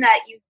happen that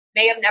you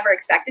may have never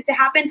expected to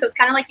happen. So it's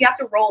kind of like you have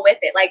to roll with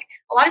it. Like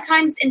a lot of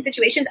times in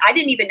situations, I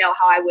didn't even know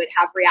how I would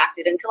have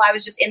reacted until I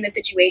was just in the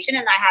situation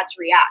and I had to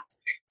react.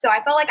 So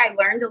I felt like I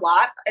learned a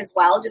lot as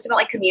well, just about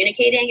like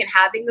communicating and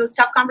having those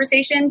tough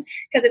conversations,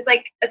 because it's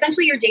like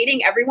essentially you're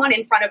dating everyone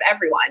in front of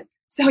everyone.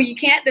 So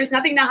there's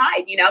nothing to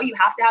hide, you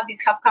have to have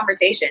these tough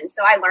conversations.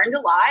 So I learned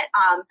a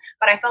lot,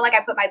 but I felt like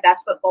I put my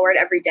best foot forward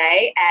every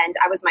day and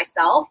I was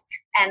myself.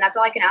 And that's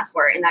all I can ask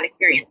for in that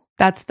experience.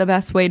 That's the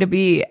best way to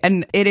be.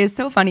 And it is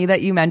so funny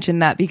that you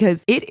mentioned that,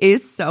 because it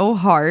is so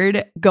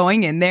hard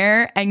going in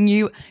there and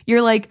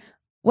you're like,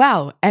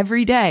 wow,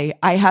 every day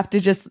I have to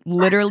just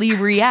literally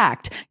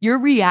react. You're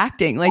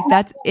reacting, like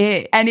that's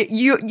it. And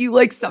you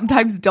like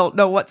sometimes don't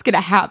know what's going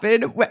to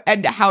happen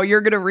and how you're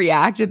going to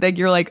react. And then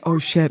you're like, oh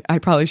shit, I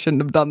probably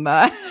shouldn't have done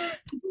that.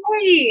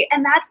 Right.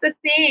 And that's the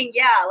thing.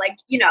 Yeah. Like,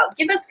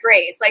 give us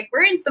grace. Like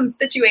we're in some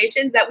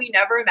situations that we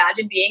never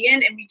imagined being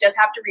in and we just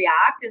have to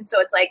react. And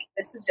so it's like,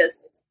 this is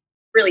just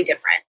really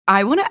different.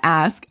 I want to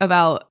ask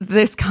about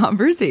this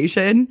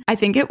conversation. I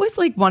think it was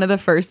like one of the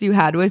first you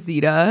had with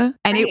Zeta,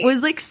 and it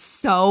was like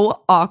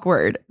so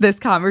awkward, this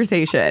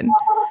conversation.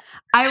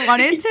 I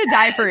wanted to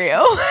die for you.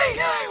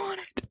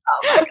 Oh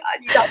my God,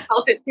 you got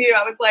felt it too.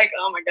 I was like,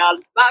 oh my God,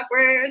 it's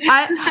awkward.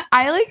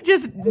 I like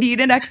just need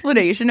an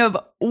explanation of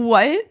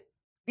what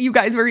you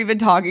guys were even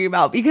talking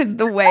about, because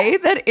the way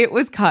that it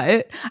was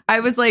cut, I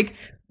was like,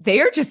 they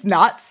are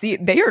not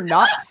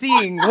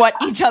seeing what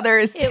each other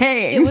is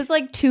saying. It was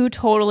like two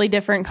totally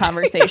different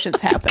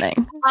conversations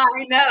happening.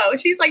 I know.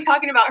 She's like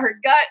talking about her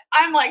gut.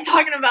 I'm like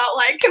talking about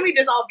like, can we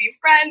just all be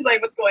friends?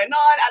 Like what's going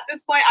on at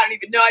this point? I don't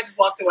even know. I just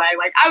walked away.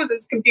 Like I was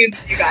as confused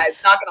as you guys,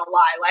 not gonna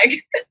lie.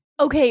 Like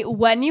okay,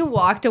 when you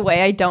walked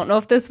away, I don't know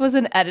if this was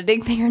an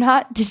editing thing or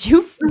not. Did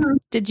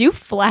you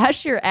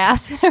flash your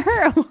ass at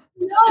her?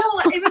 No,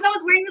 it was I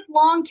was wearing this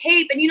long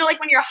cape, and like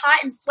when you're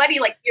hot and sweaty,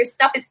 like your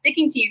stuff is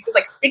sticking to you, so it's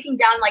like sticking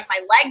down like my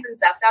legs and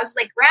stuff. So I was just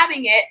like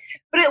grabbing it,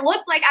 but it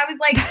looked like I was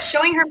like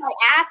showing her my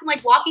ass and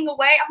like walking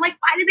away. I'm like,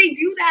 why did they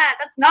do that?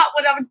 That's not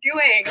what I was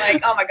doing.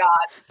 Like, oh my God,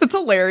 that's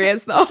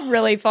hilarious though. That's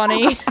really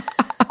funny.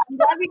 I'm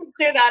glad we can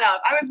clear that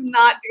up. I was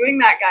not doing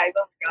that, guys.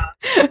 Oh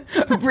my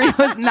God, Bria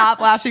was not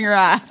flashing her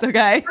ass.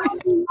 Okay, I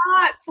was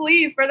not.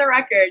 Please, for the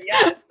record,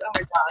 yes. Oh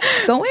my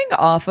God. Going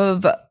off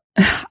of.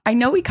 I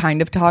know we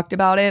kind of talked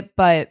about it,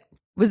 but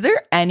was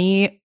there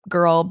any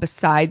girl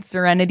besides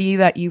Serenity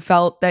that you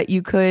felt that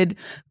you could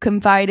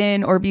confide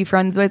in or be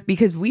friends with?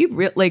 Because we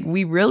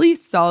really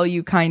saw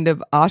you kind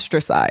of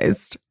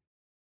ostracized.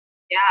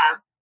 Yeah.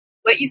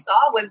 What you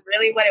saw was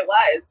really what it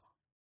was.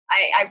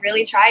 I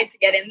really tried to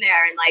get in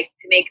there and like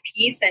to make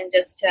peace and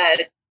just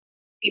to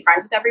be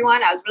friends with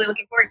everyone. I was really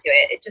looking forward to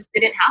it. It just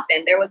didn't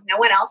happen. There was no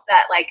one else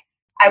that like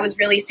I was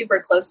really super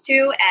close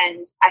to.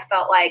 And I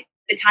felt like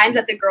the times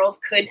that the girls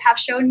could have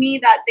shown me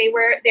that they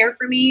were there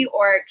for me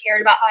or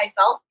cared about how I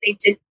felt, they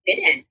just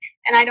didn't.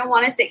 And I don't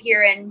want to sit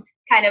here and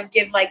kind of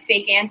give like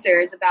fake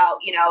answers about,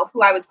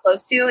 who I was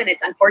close to. And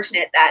it's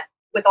unfortunate that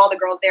with all the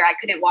girls there, I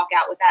couldn't walk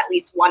out with at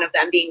least one of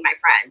them being my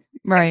friend.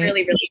 Right. It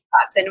really, really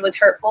sucks. And it was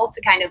hurtful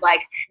to kind of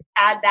like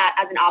add that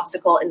as an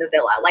obstacle in the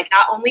villa. Like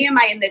not only am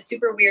I in this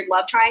super weird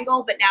love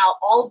triangle, but now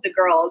all of the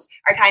girls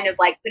are kind of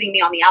like putting me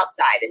on the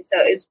outside. And so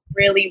it's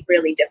really,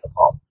 really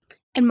difficult.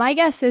 And my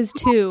guess is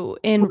too,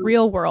 in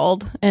real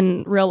world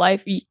and real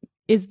life,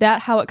 is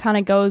that how it kind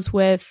of goes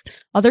with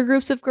other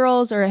groups of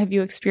girls, or have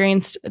you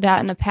experienced that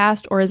in the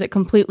past, or is it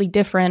completely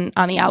different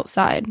on the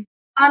outside?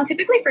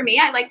 Typically for me,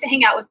 I like to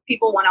hang out with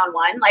people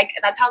one-on-one. Like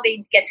that's how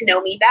they get to know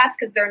me best,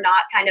 because they're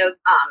not kind of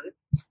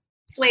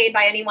swayed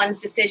by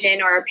anyone's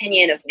decision or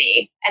opinion of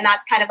me. And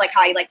that's kind of like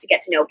how I like to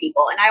get to know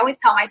people. And I always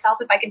tell myself,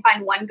 if I can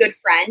find one good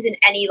friend in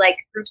any like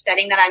group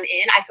setting that I'm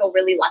in, I feel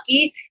really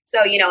lucky.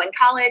 So, you know, in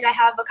college, I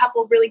have a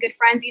couple of really good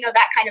friends, you know,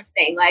 that kind of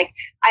thing. Like,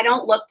 I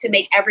don't look to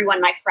make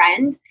everyone my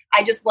friend.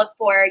 I just look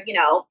for, you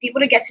know,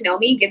 people to get to know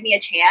me, give me a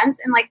chance.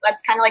 And like,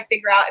 let's kind of like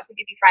figure out if we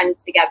could be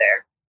friends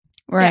together.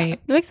 Right. Yeah,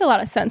 that makes a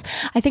lot of sense.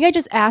 I think I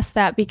just asked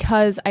that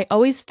because I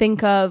always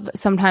think of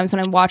sometimes when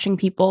I'm watching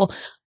people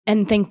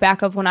and think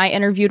back of when I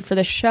interviewed for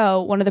the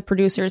show, one of the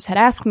producers had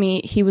asked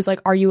me, he was like,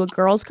 are you a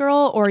girl's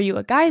girl or are you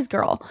a guy's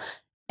girl?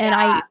 And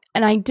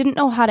I didn't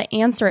know how to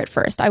answer it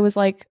first. I was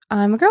like,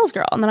 I'm a girl's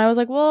girl. And then I was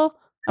like, well,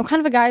 I'm kind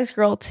of a guy's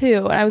girl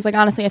too. And I was like,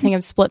 honestly, I think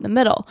I'm split in the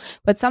middle.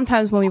 But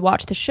sometimes when we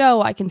watch the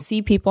show, I can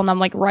see people and I'm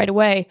like right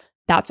away,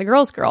 that's a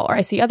girl's girl. Or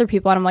I see other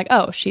people and I'm like,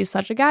 oh, she's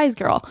such a guy's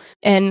girl.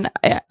 And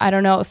I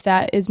don't know if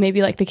that is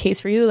maybe like the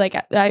case for you. Like,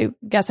 I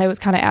guess I was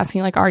kind of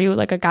asking, like, are you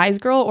like a guy's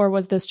girl or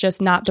was this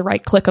just not the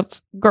right clique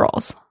of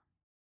girls?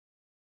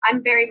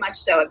 I'm very much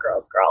so a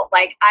girl's girl.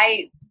 Like,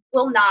 I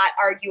will not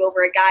argue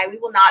over a guy. We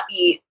will not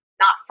be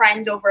not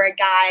friends over a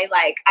guy.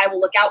 Like, I will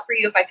look out for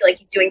you if I feel like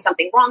he's doing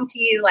something wrong to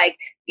you. Like,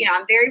 you know,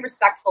 I'm very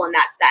respectful in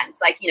that sense.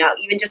 Like, you know,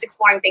 even just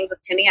exploring things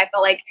with Timmy, I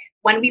felt like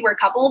when we were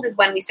coupled is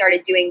when we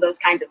started doing those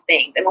kinds of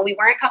things. And when we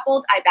weren't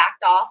coupled, I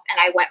backed off and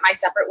I went my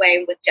separate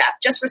way with Jeff,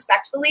 just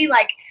respectfully.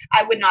 Like,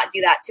 I would not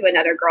do that to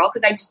another girl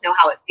because I just know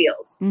how it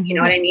feels. Mm-hmm. You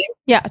know what I mean?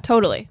 Yeah,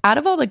 totally. Out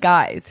of all the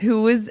guys,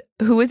 who was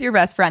your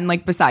best friend,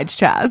 like besides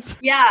Chaz?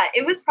 Yeah,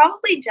 it was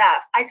probably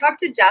Jeff. I talked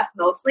to Jeff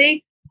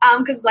mostly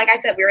because, like I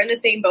said, we were in the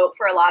same boat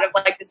for a lot of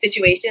like the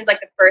situations.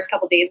 Like the first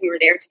couple days we were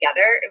there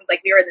together, it was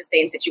like we were in the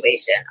same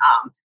situation.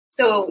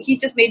 So he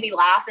just made me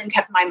laugh and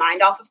kept my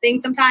mind off of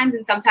things sometimes.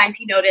 And sometimes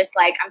he noticed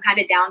like I'm kind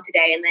of down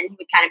today and then he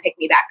would kind of pick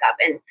me back up.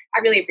 And I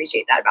really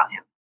appreciate that about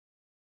him.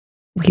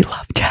 We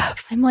love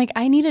Jeff. I'm like,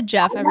 I need a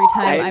Jeff every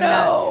time I'm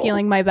not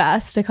feeling my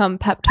best to come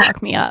pep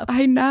talk me up.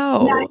 I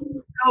know. Yeah,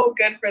 he's so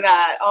good for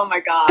that. Oh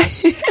my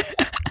gosh.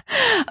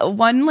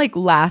 One like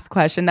last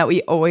question that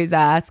we always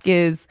ask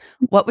is,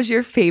 what was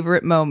your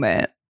favorite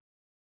moment?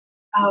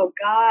 Oh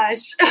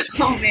gosh.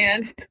 Oh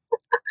man.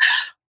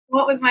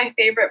 What was my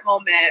favorite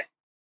moment?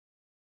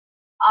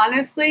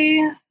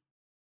 Honestly,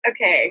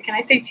 okay, can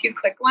I say two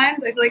quick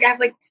ones? I feel like I have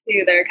like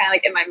two that are kind of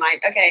like in my mind.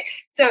 Okay,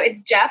 so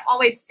it's Jeff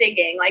always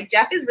singing. Like,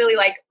 Jeff is really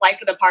like life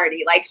of the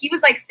party. Like, he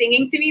was like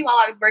singing to me while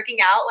I was working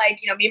out. Like,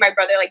 you know, me and my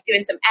brother like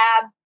doing some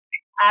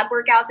ab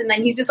workouts, and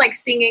then he's just like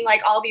singing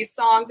like all these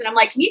songs, and I'm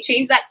like, can you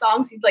change that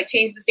song? So he'd like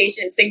change the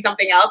station and sing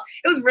something else.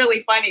 It was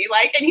really funny.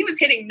 Like, and he was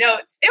hitting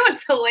notes. It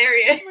was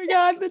hilarious. Oh my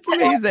god, that's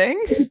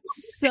amazing.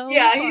 So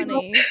yeah,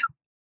 funny.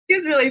 He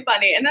was really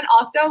funny. And then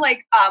also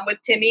like with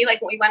Timmy, like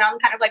when we went on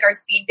kind of like our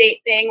speed date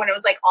thing, when it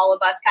was like all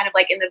of us kind of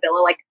like in the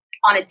villa, like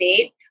on a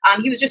date,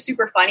 he was just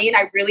super funny and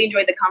I really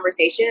enjoyed the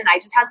conversation. And I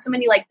just had so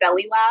many like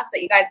belly laughs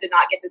that you guys did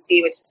not get to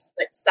see, which is,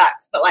 it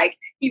sucks. But like,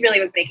 he really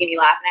was making me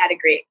laugh and I had a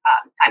great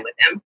time with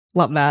him.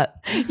 Love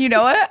that. You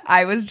know what?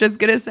 I was just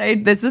going to say,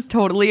 this is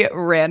totally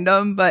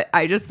random, but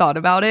I just thought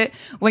about it.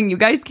 When you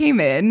guys came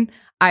in,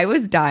 I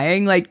was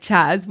dying. Like,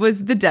 Chaz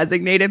was the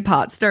designated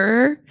pot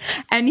stirrer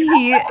and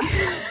he...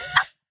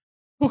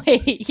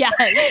 Wait, yes.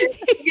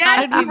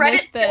 Yes, you read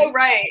it so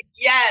right.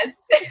 Yes.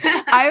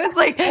 I was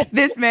like,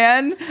 this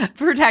man,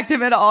 protect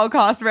him at all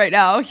costs right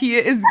now. He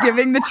is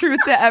giving the truth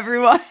to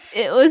everyone.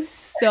 It was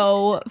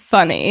so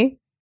funny.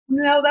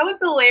 No, that was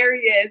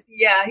hilarious.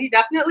 Yeah, he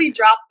definitely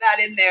dropped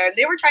that in there.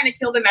 They were trying to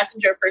kill the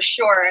messenger for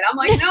sure. And I'm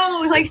like,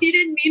 no, like he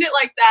didn't mean it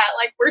like that.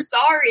 Like, we're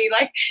sorry.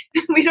 Like,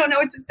 we don't know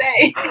what to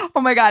say. Oh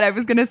my God. I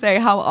was going to say,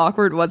 how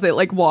awkward was it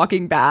like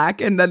walking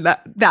back? And then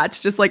that's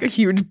just like a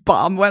huge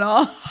bomb went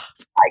off.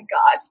 My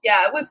gosh.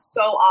 Yeah, it was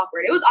so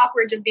awkward. It was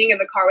awkward just being in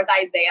the car with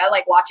Isaiah,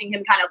 like watching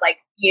him kind of like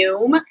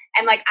fume.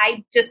 And like,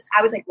 I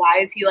was like, why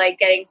is he like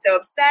getting so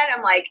upset?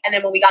 I'm like, and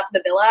then when we got to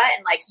the villa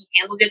and like he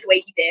handled it the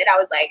way he did, I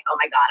was like, oh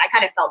my God, I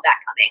kind of felt that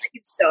coming. Like, he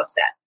was so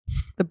upset.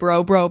 The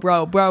bro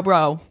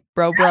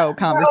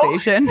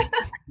conversation.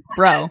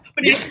 Bro. What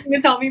are you going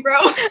to tell me, bro?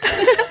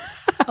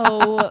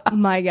 Oh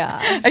my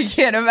God. I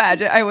can't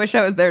imagine. I wish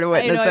I was there to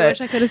witness it. I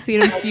wish I could have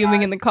seen him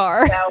fuming in the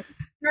car.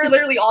 We were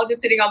literally all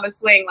just sitting on the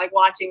swing, like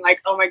watching,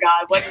 like, oh my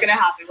God, what's going to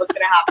happen? What's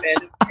going to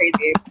happen? It's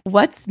crazy.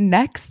 What's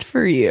next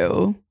for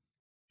you?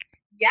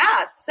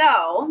 Yeah,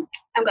 so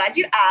I'm glad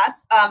you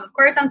asked. Of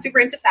course, I'm super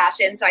into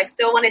fashion, so I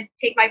still want to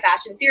take my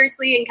fashion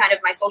seriously and kind of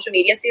my social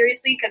media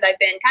seriously because I've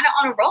been kind of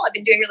on a roll. I've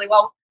been doing really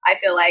well, I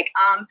feel like.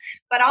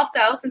 But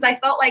also, since I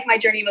felt like my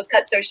journey was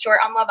cut so short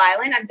on Love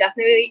Island, I'm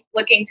definitely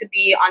looking to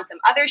be on some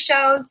other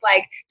shows,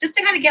 like just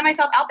to kind of get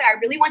myself out there. I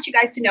really want you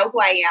guys to know who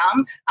I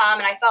am.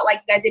 And I felt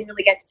like you guys didn't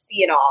really get to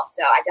see it all.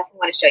 So I definitely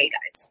want to show you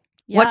guys.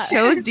 Yeah. What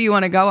shows do you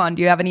want to go on?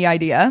 Do you have any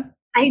idea?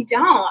 I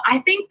don't. I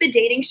think the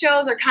dating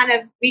shows are kind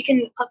of, we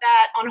can put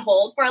that on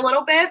hold for a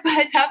little bit,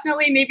 but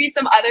definitely maybe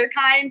some other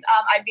kinds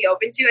I'd be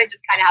open to. I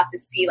just kind of have to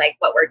see like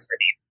what works for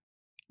me.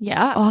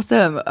 Yeah.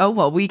 Awesome. Oh,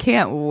 well, we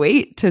can't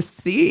wait to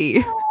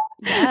see.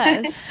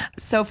 Yes.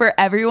 So for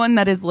everyone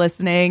that is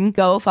listening,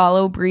 go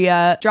follow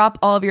Bria. Drop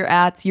all of your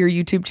 @, your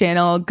YouTube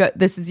channel. Go,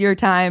 this is your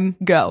time.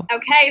 Go.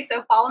 Okay,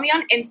 so follow me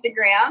on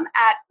Instagram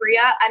at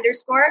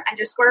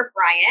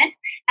Bria__Bryant.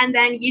 And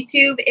then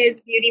YouTube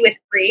is Beauty with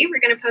Brie. We're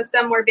going to post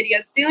some more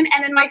videos soon.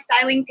 And then my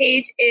styling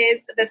page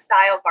is The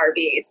Style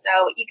Barbie.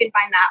 So you can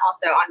find that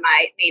also on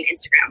my main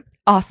Instagram.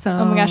 Awesome.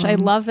 Oh my gosh, I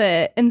love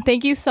it. And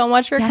thank you so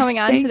much for coming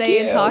on today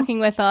and talking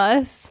with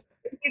us.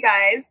 Thank you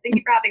guys. Thank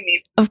you for having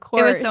me. Of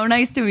course. It was so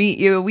nice to meet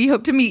you. We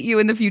hope to meet you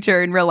in the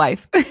future in real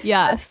life.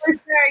 Yes. For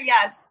sure,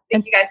 yes.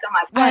 Thank you guys so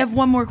much. I have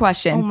one more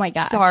question. Oh my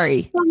gosh.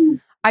 Sorry.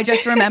 I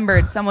just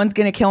remembered someone's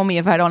going to kill me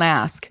if I don't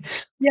ask.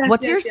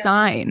 What's your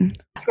sign?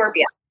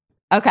 Scorpio.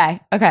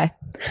 Okay. Yep.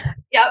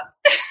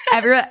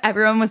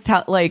 Everyone was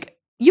like,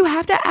 you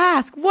have to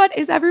ask, what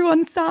is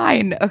everyone's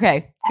sign?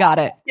 Okay, got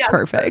it. Yep.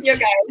 Perfect. You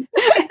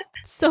guys.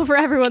 So for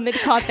everyone that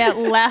caught that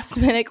last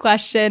minute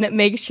question,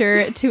 make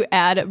sure to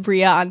add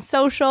Bria on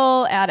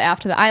social, add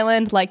After the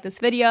Island, like this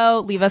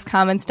video, leave us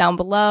comments down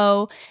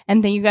below.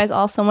 And thank you guys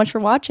all so much for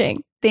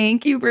watching.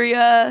 Thank you,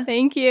 Bria.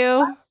 Thank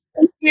you.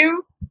 Thank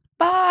you.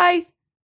 Bye.